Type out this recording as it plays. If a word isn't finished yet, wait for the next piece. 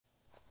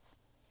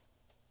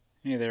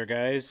Hey there,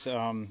 guys.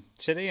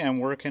 Today I'm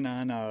working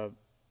on a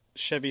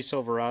Chevy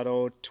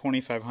Silverado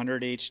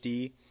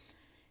 2500HD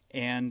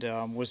and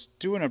was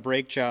doing a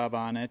brake job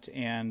on it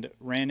and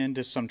ran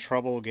into some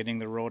trouble getting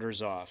the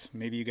rotors off.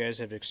 Maybe you guys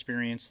have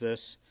experienced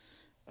this.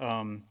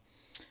 Um,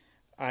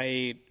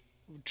 I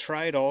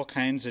tried all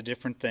kinds of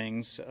different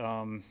things.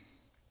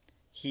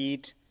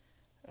 Heat,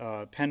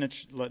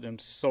 let them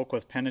soak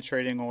with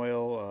penetrating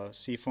oil,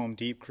 seafoam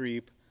deep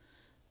creep,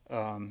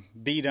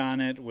 beat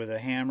on it with a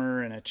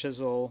hammer and a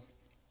chisel,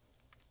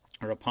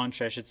 or a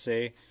punch, I should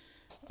say.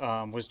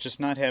 Was just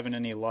not having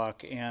any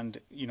luck. And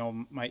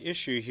my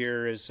issue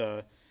here is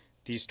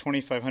these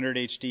 2500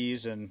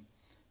 HDs and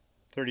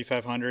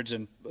 3500s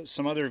and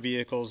some other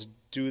vehicles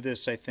do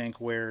this, I think,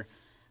 where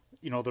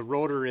the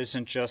rotor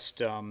isn't just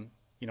kind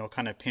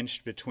of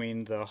pinched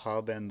between the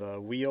hub and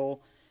the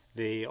wheel.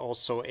 They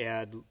also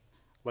add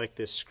like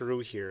this screw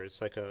here.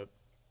 It's like a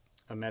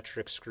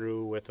metric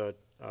screw with a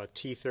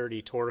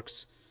T30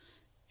 Torx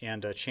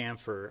and a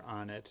chamfer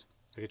on it,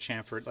 like a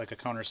chamfer, like a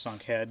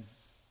countersunk head.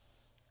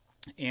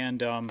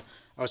 And I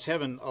was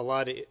having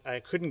I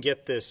couldn't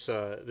get this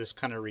this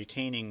kind of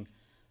retaining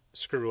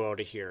screw out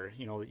of here.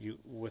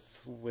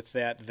 With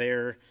that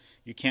there,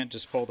 you can't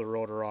just pull the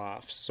rotor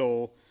off.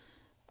 So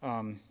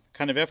kind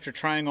of after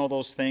trying all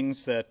those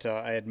things that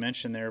I had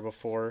mentioned there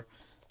before,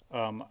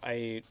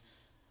 I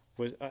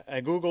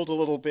Googled a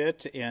little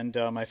bit, and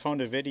I found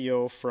a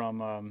video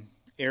from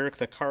Eric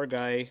the car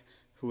guy,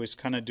 who was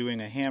kind of doing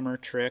a hammer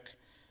trick.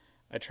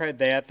 I tried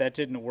that. That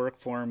didn't work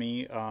for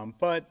me,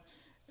 but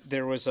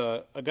there was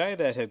a guy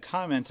that had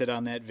commented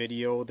on that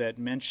video that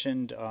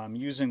mentioned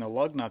using the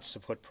lug nuts to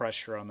put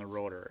pressure on the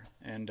rotor.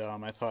 And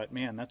I thought,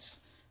 man,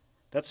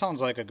 that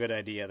sounds like a good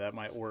idea. That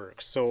might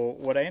work. So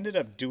what I ended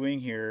up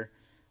doing here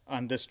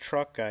on this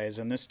truck, guys,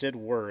 and this did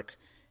work,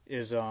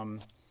 is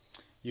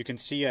you can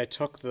see I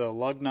took the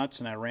lug nuts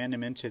and I ran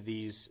them into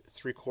these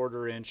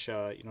 3/4 inch,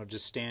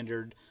 just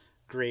standard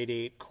grade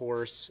 8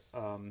 coarse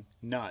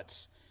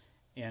nuts.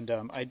 And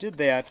I did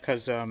that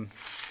because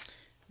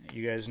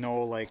you guys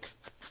know, like,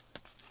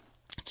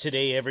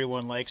 today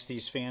everyone likes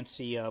these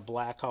fancy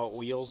blackout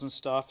wheels and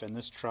stuff, and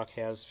this truck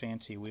has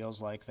fancy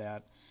wheels like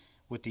that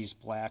with these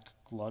black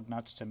lug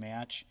nuts to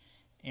match.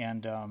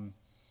 And I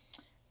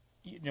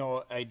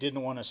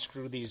didn't want to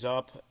screw these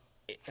up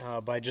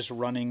by just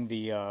running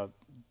the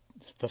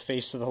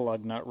face of the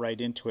lug nut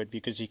right into it,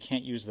 because you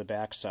can't use the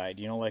backside.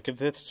 Like if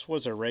this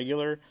was a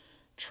regular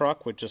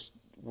truck with just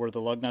where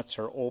the lug nuts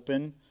are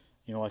open,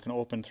 like an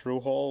open through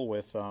hole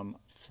with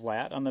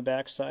flat on the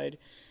backside,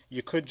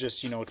 you could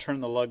just turn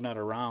the lug nut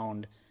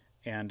around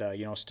and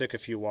stick a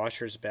few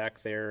washers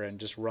back there and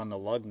just run the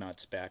lug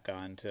nuts back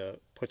on to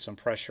put some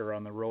pressure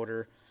on the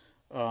rotor.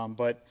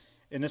 But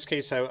in this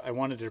case, I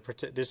wanted to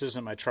protect. This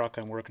isn't my truck.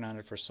 I'm working on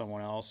it for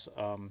someone else.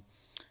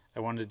 I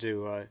wanted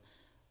to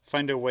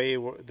find a way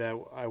that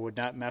I would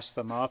not mess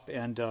them up,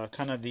 and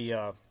kind of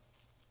the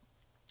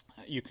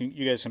you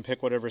guys can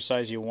pick whatever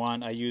size you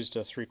want. I used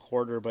a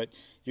 3/4, but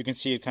you can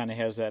see it kind of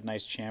has that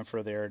nice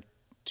chamfer there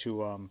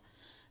to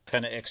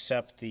kind of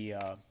accept the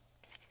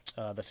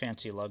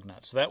fancy lug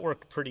nut. So that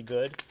worked pretty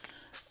good.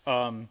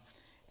 And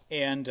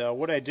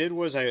what I did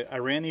was I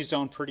ran these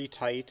down pretty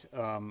tight.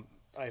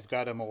 I've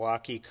got a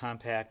Milwaukee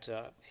compact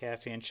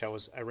 1/2 inch.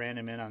 I ran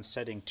them in on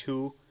setting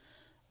 2,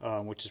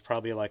 which is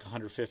probably like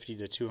 150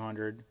 to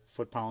 200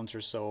 foot-pounds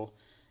or so.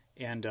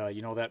 And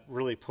that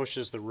really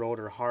pushes the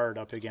rotor hard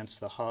up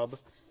against the hub.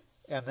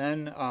 And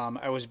then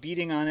I was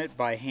beating on it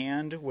by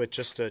hand with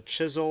just a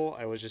chisel.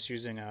 I was just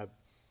using a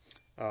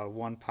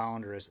 1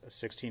 pound or a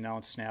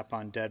 16-ounce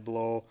snap-on dead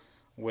blow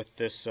with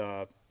this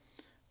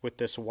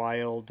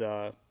wild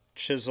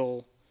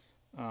chisel.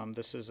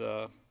 This is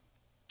I'll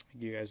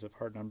give you guys the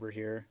part number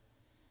here.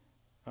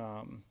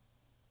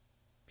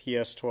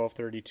 PS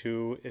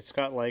 1232. It's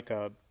got like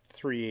a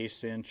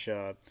 3/8 inch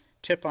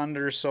tip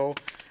under, so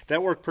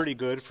that worked pretty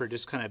good for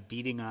just kind of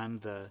beating on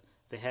the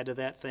head of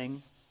that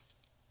thing.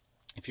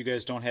 If you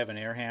guys don't have an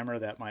air hammer,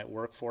 that might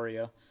work for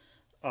you.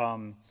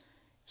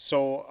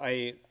 So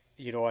I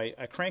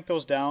cranked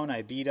those down,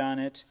 I beat on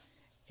it,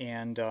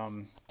 and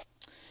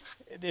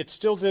it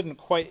still didn't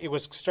quite, it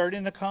was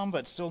starting to come,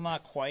 but still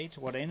not quite.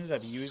 What I ended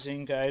up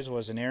using, guys,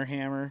 was an air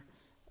hammer.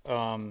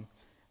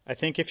 I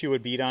think if you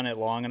would beat on it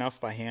long enough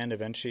by hand,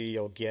 eventually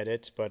you'll get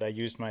it, but I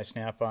used my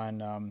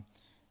Snap-on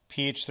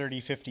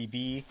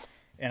PH3050B,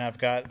 and I've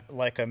got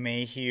like a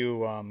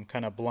Mayhew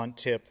kind of blunt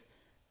tip,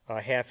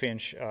 1/2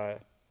 inch,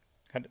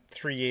 kind of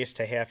 3/8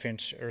 to 1/2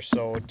 inch or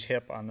so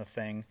tip on the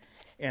thing,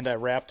 and I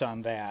wrapped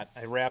on that.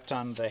 I wrapped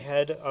on the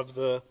head of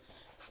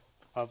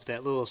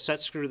that little set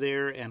screw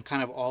there, and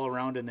kind of all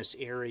around in this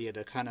area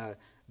to kind of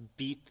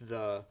beat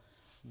the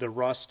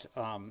rust,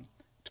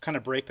 to kind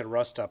of break the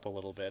rust up a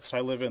little bit. So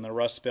I live in the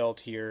rust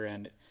belt here,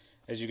 and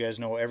as you guys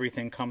know,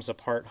 everything comes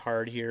apart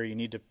hard here. You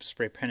need to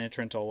spray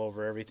penetrant all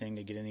over everything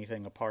to get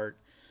anything apart.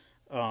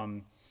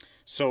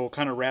 So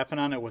kind of wrapping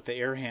on it with the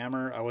air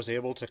hammer, I was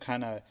able to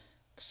kind of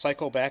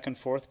cycle back and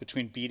forth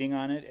between beating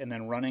on it and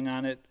then running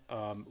on it,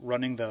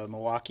 running the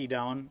Milwaukee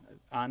down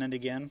on it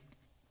again.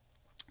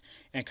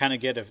 and kind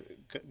of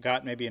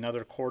got maybe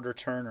another quarter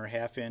turn or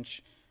half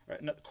inch, or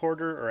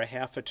quarter or a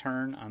half a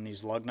turn on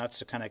these lug nuts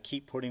to kind of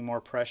keep putting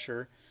more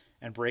pressure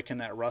and breaking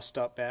that rust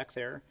up back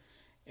there.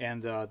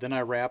 And then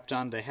I wrapped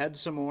on the head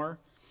some more,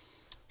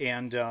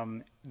 and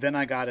then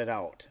I got it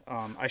out.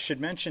 I should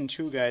mention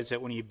too, guys,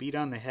 that when you beat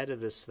on the head of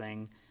this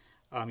thing,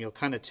 you'll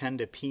kind of tend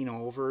to peen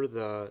over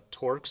the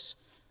Torx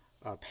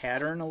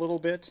pattern a little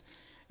bit.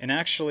 And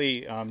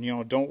actually,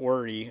 don't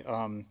worry.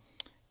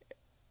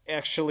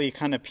 Actually,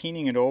 kind of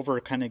peening it over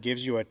kind of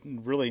gives you a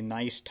really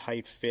nice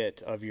tight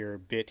fit of your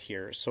bit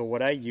here. So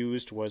what I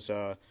used was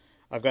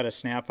I've got a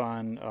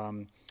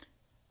snap-on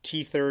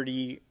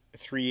T30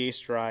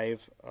 3/8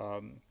 drive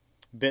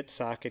bit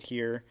socket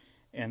here,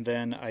 and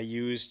then I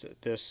used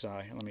this.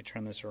 Let me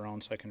turn this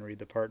around so I can read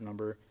the part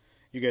number.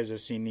 You guys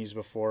have seen these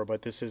before,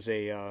 but this is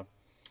a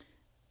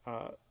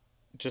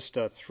just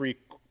a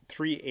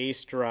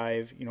 3/8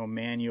 drive,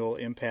 manual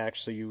impact.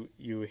 So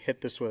you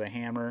hit this with a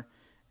hammer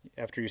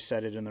after you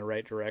set it in the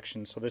right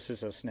direction. So this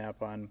is a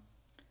snap-on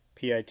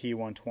PIT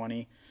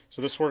 120.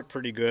 So this worked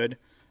pretty good.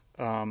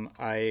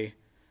 I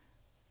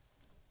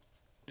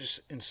just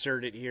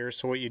insert it here.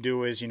 So what you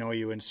do is,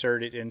 you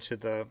insert it into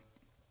the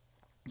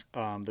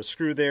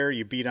screw there.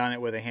 You beat on it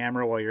with a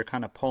hammer while you're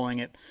kind of pulling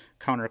it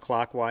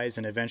counterclockwise,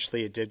 and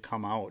eventually it did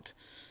come out.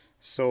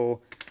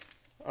 So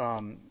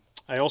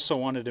I also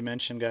wanted to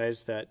mention,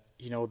 guys, that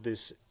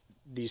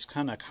these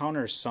kind of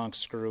countersunk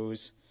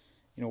screws,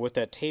 with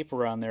that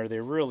taper on there, they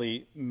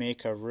really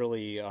make a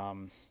really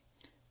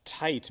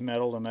tight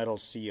metal-to-metal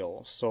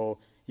seal. So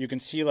you can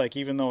see, like,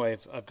 even though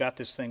I've got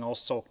this thing all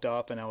soaked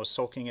up and I was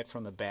soaking it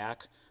from the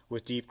back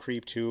with Deep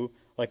Creep too,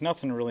 like,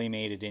 nothing really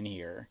made it in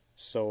here.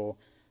 So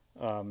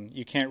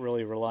you can't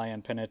really rely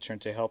on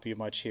penetrant to help you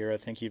much here. I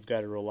think you've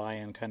got to rely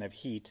on kind of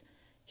heat,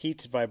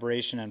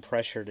 vibration, and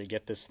pressure to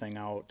get this thing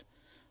out.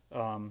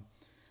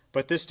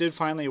 But this did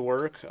finally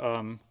work.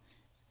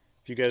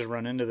 If you guys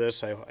run into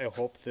this, I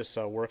hope this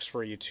works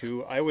for you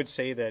too. I would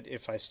say that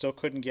if I still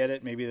couldn't get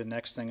it, maybe the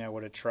next thing I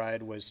would have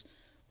tried was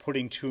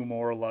putting 2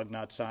 more lug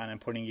nuts on and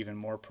putting even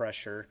more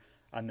pressure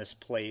on this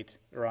plate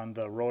or on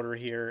the rotor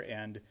here,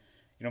 and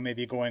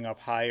maybe going up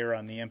higher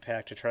on the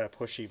impact to try to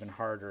push even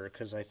harder,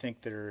 because I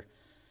think they're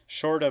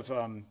short of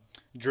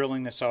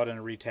drilling this out and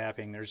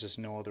retapping. There's just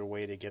no other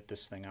way to get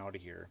this thing out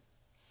of here.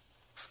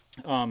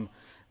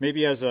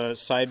 Maybe as a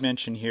side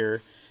mention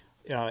here,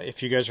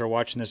 if you guys are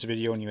watching this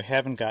video and you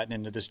haven't gotten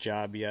into this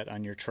job yet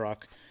on your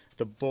truck,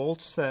 the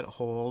bolts that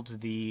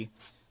hold the,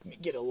 let me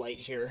get a light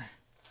here,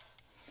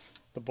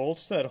 the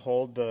bolts that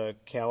hold the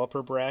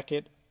caliper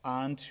bracket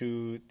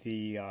onto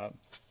the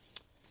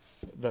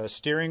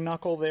steering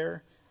knuckle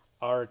there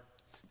are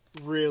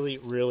really,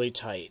 really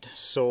tight.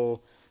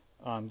 So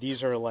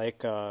these are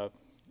like,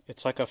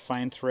 it's like a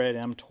fine thread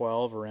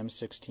M12 or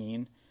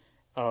M16,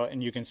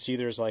 and you can see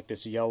there's like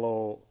this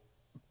yellow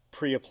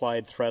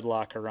pre-applied thread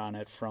locker on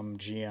it from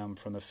GM,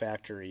 from the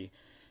factory,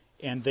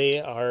 and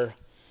they're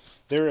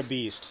a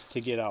beast to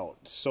get out.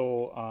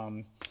 So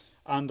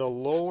on the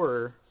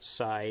lower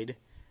side,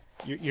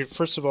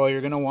 first of all, you're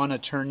going to want to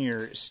turn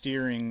your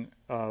steering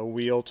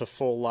wheel to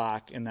full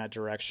lock in that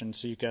direction,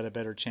 so you've got a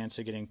better chance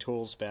of getting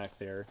tools back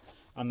there.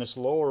 On this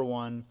lower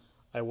one,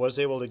 I was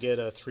able to get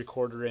a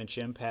 3/4 inch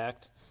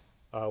impact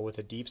with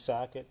a deep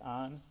socket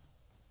on,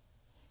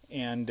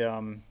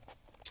 and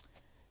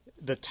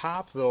the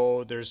top,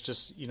 though, there's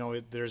just,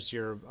 there's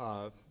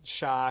your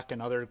shock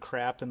and other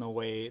crap in the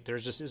way. There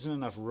just isn't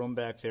enough room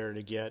back there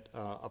to get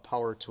a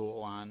power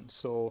tool on.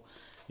 So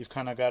you've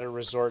kind of got to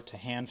resort to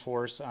hand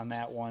force on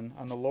that one.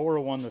 On the lower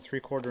one, the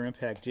 3/4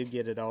 impact did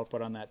get it out,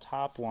 but on that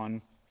top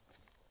one,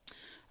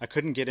 I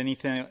couldn't get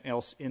anything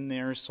else in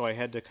there, so I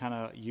had to kind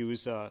of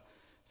use a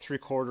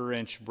 3/4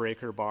 inch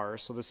breaker bar.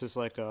 So this is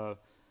like a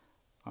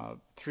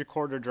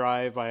 3/4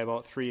 drive by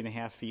about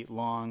 3.5 feet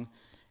long.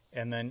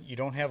 And then you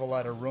don't have a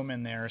lot of room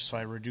in there, so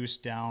I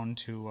reduced down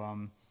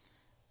to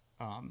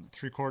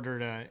 3/4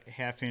 to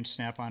 ½ inch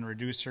snap-on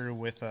reducer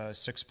with a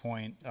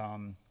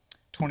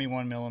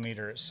 6.21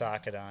 millimeter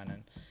socket on,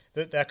 and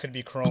that could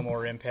be chrome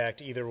or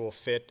impact. Either will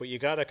fit, but you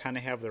got to kind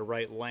of have the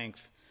right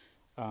length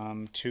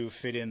to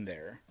fit in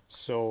there.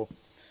 So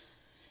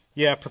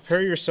yeah,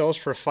 prepare yourselves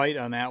for a fight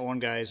on that one,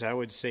 guys. I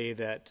would say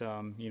that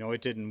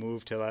it didn't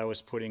move till I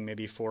was putting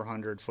maybe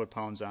 400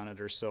 foot-pounds on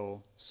it or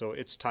so. So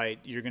it's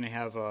tight. You're going to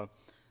have a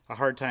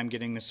hard time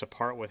getting this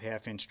apart with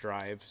 ½ inch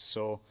drive,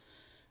 so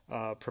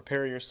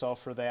prepare yourself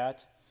for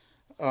that.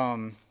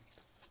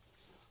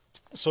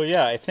 So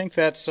yeah, I think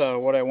that's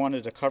what I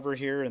wanted to cover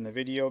here in the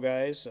video,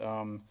 guys.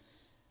 I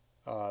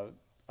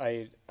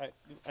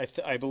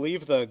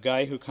believe the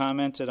guy who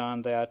commented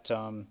on that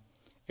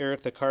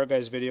Eric the Car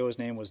Guy's video, his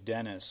name was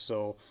Dennis.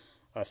 So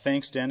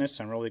thanks,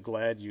 Dennis. I'm really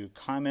glad you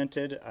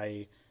commented.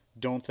 I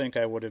don't think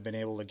I would have been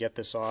able to get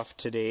this off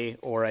today,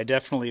 or I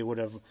definitely would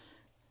have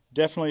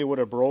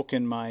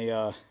broken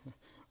my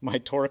my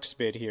Torx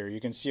bit here.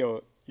 You can see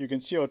how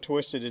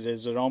twisted it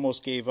is. It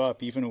almost gave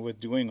up even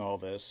with doing all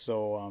this.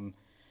 So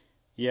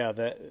yeah,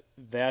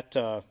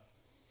 that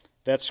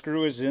that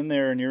screw is in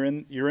there, and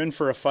you're in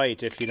for a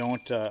fight if you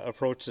don't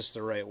approach this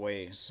the right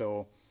way.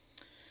 So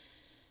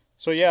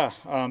yeah,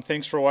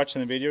 thanks for watching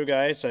the video,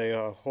 guys. I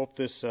hope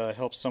this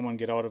helps someone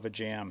get out of a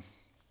jam.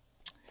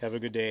 Have a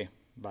good day.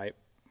 Bye.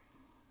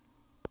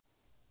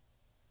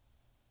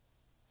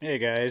 Hey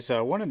guys,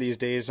 one of these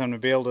days I'm going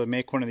to be able to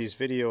make one of these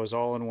videos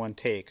all in one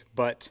take,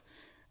 but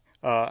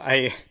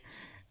I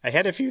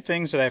had a few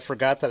things that I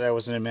forgot that I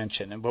was going to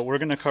mention, but we're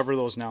going to cover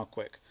those now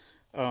quick.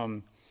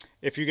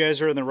 If you guys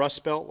are in the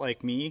Rust Belt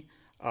like me,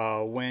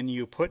 when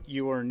you put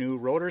your new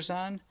rotors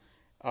on,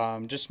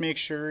 just make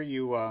sure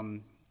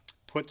you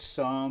put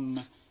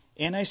some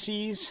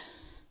anti-seize.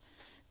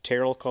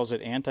 Terrell calls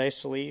it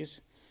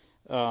anti-sleaze.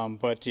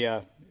 But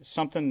yeah,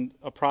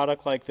 a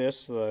product like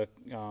this, the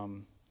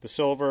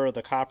silver,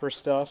 the copper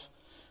stuff,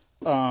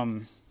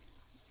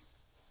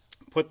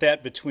 put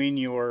that between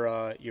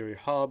your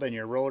hub and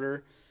your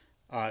rotor,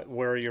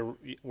 where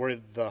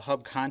the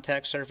hub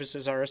contact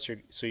surfaces are,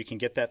 so you can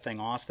get that thing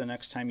off the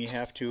next time you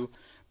have to.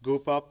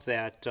 Goop up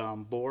that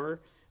bore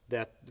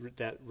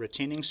that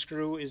retaining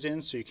screw is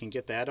in, so you can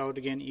get that out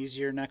again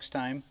easier next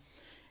time.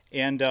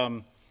 And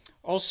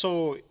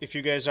also, if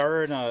you guys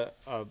are in a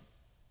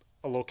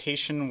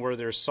location where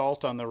there's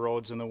salt on the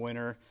roads in the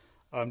winter,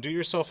 do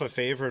yourself a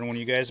favor, and when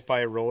you guys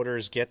buy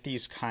rotors, get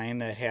these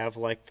kind that have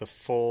like the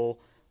full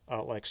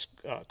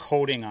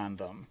coating on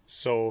them.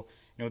 So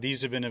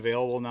these have been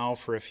available now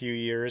for a few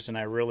years, and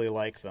I really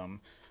like them.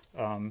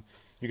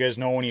 You guys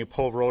know when you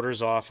pull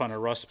rotors off on a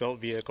Rust Belt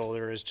vehicle,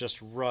 there is just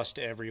rust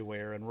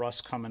everywhere and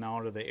rust coming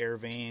out of the air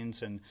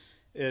veins, and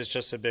it's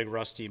just a big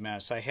rusty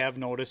mess. I have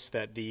noticed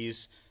that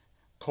these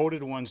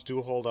coated ones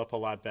do hold up a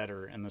lot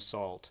better in the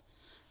salt.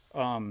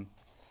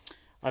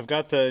 I've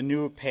got the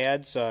new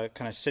pads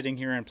kind of sitting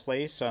here in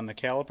place on the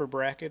caliper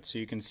bracket, so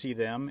you can see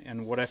them.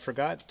 And what I was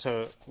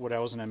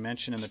going to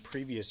mention in the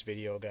previous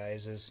video,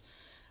 guys, is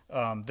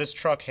this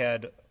truck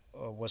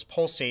was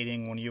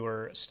pulsating when you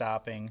were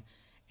stopping,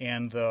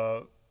 and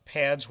the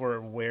pads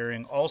were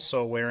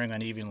also wearing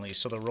unevenly.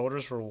 So the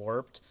rotors were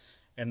warped,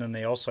 and then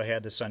they also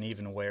had this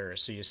uneven wear.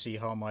 So you see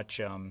how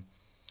much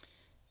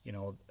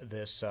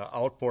this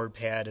outboard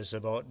pad is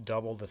about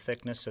double the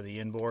thickness of the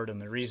inboard,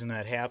 and the reason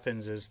that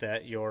happens is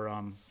that your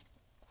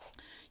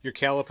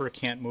caliper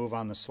can't move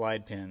on the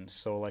slide pins,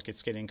 so like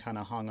it's getting kind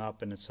of hung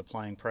up and it's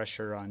applying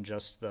pressure on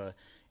just the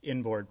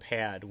inboard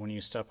pad when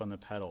you step on the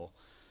pedal.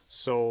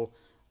 So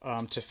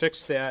to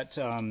fix that,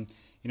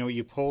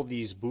 you pull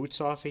these boots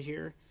off of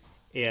here,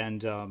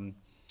 and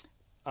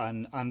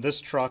on this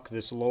truck,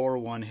 this lower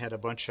one had a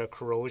bunch of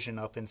corrosion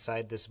up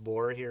inside this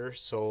bore here,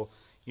 so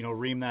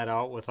ream that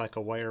out with like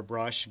a wire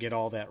brush, get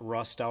all that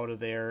rust out of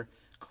there,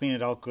 clean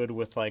it out good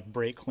with like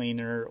brake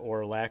cleaner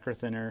or lacquer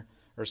thinner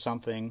or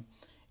something,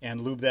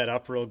 and lube that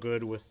up real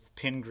good with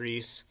pin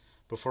grease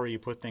before you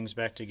put things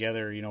back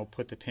together.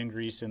 Put the pin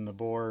grease in the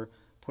bore,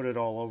 put it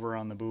all over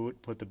on the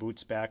boot, put the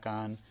boots back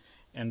on,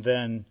 and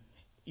then,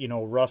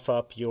 rough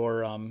up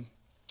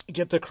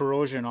get the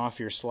corrosion off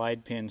your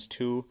slide pins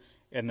too,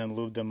 and then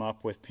lube them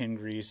up with pin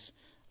grease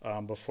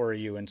before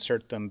you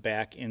insert them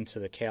back into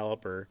the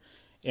caliper.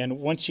 And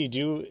once you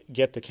do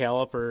get the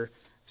caliper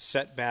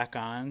set back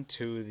on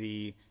to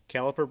the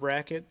caliper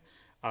bracket,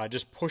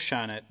 just push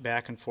on it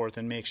back and forth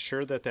and make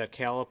sure that that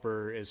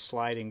caliper is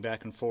sliding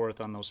back and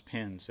forth on those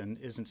pins and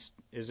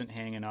isn't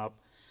hanging up.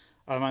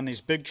 On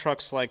these big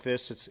trucks like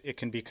this, it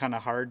can be kind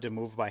of hard to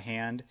move by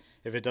hand.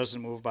 If it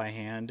doesn't move by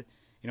hand,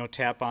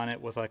 tap on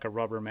it with like a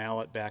rubber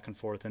mallet back and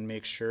forth and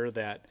make sure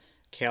that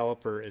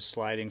caliper is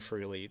sliding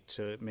freely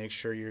to make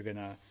sure you're going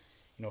to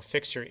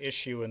fix your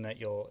issue and that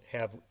you'll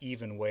have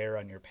even wear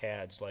on your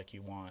pads like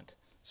you want.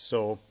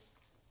 So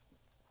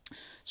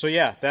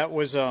yeah, that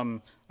was a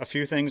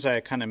few things I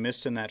kind of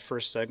missed in that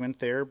first segment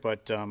there,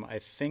 but I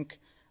think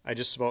I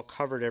just about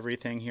covered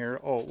everything here.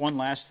 Oh, one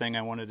last thing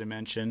I wanted to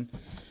mention.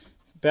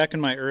 Back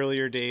in my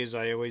earlier days,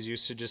 I always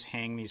used to just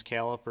hang these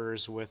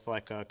calipers with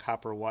like a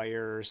copper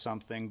wire or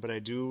something, but I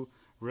do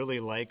really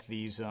like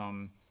these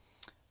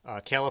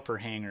caliper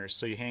hangers.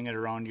 So you hang it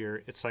around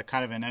it's like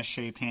kind of an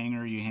S-shaped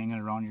hanger. You hang it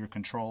around your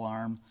control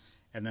arm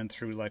and then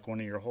through like one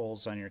of your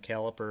holes on your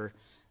caliper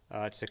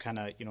to kind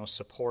of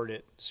support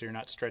it, so you're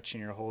not stretching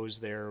your hose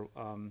there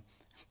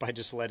by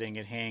just letting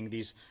it hang.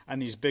 On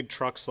these big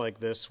trucks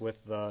like this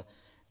with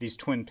these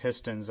twin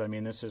pistons, I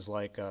mean, this is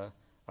like a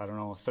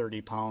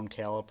 30-pound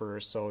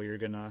caliper, so you're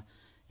gonna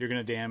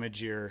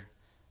damage your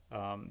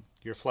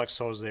flex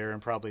hose there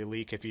and probably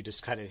leak if you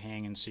just cut it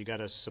hanging. So you got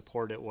to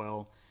support it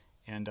well.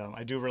 And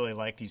I do really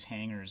like these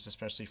hangers,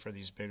 especially for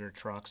these bigger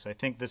trucks. I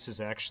think this is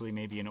actually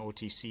maybe an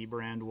OTC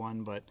brand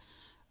one, but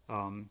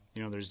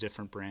there's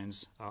different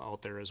brands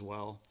out there as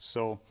well.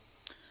 So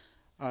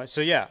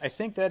yeah, I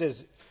think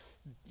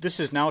this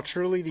is now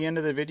truly the end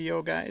of the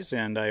video, guys,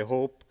 and I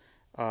hope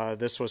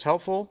this was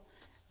helpful.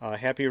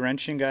 Happy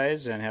wrenching,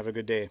 guys, and have a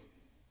good day.